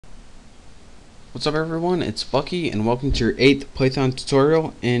What's up everyone, it's Bucky and welcome to your 8th Python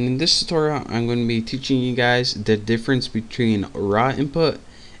tutorial, and in this tutorial I'm going to be teaching you guys the difference between raw input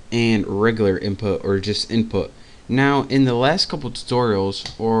and regular input, or just input. Now in the last couple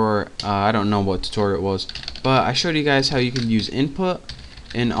tutorials, or I don't know what tutorial it was, but I showed you guys how you can use input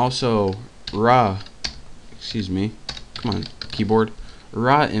and also raw, come on keyboard,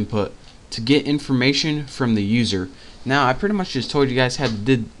 raw input to get information from the user. Now I pretty much just told you guys how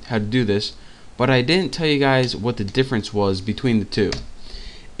to do this, but I didn't tell you guys what the difference was between the two.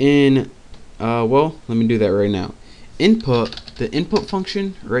 Well, let me do that right now. The input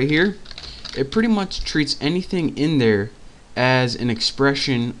function right here, it pretty much treats anything in there as an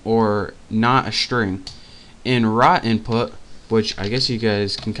expression or not a string. In raw input, which I guess you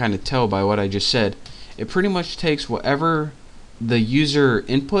guys can kind of tell by what I just said, it pretty much takes whatever the user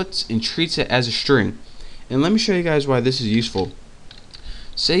inputs and treats it as a string. And let me show you guys why this is useful.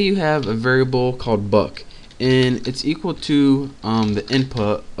 Say you have a variable called buck and it's equal to the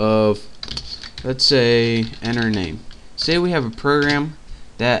input of, let's say, enter name. Say we have a program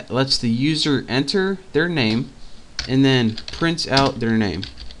that lets the user enter their name and then prints out their name,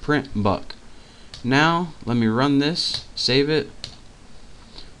 print buck. Now let me run this, save it.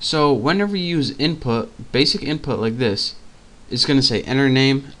 So whenever you use input, basic input like this, it's gonna say enter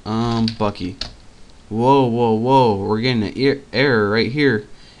name Bucky. Whoa, we're getting an error right here,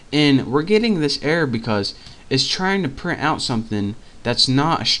 and we're getting this error because it's trying to print out something that's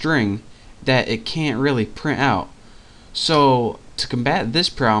not a string that it can't really print out. So to combat this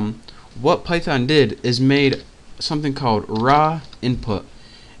problem, what Python did is made something called raw input,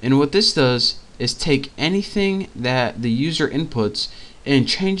 and what this does is take anything that the user inputs and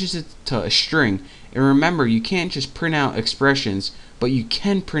changes it to a string. And remember, you can't just print out expressions, but you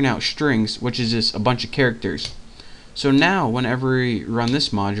can print out strings, which is just a bunch of characters. So now whenever we run this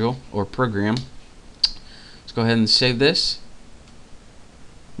module or program, let's go ahead and save this.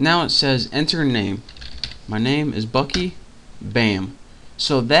 Now it says enter name. My name is Bucky. Bam.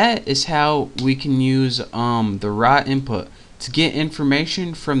 So that is how we can use the raw input to get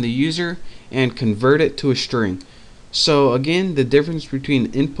information from the user and convert it to a string. So again, the difference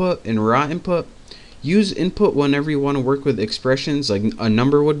between input and raw input: use input whenever you want to work with expressions, like a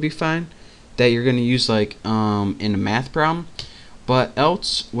number would be fine, that you're going to use like in a math problem. But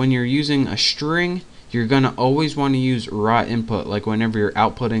else, when you're using a string, you're going to always want to use raw input, like whenever you're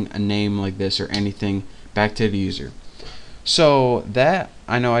outputting a name like this or anything back to the user. So that,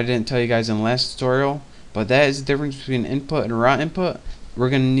 I know I didn't tell you guys in the last tutorial, but that is the difference between input and raw input. We're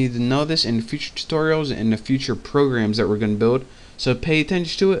going to need to know this in future tutorials and the future programs that we're going to build. So pay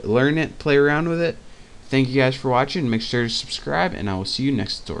attention to it, learn it, play around with it. Thank you guys for watching. Make sure to subscribe, and I will see you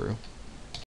next tutorial.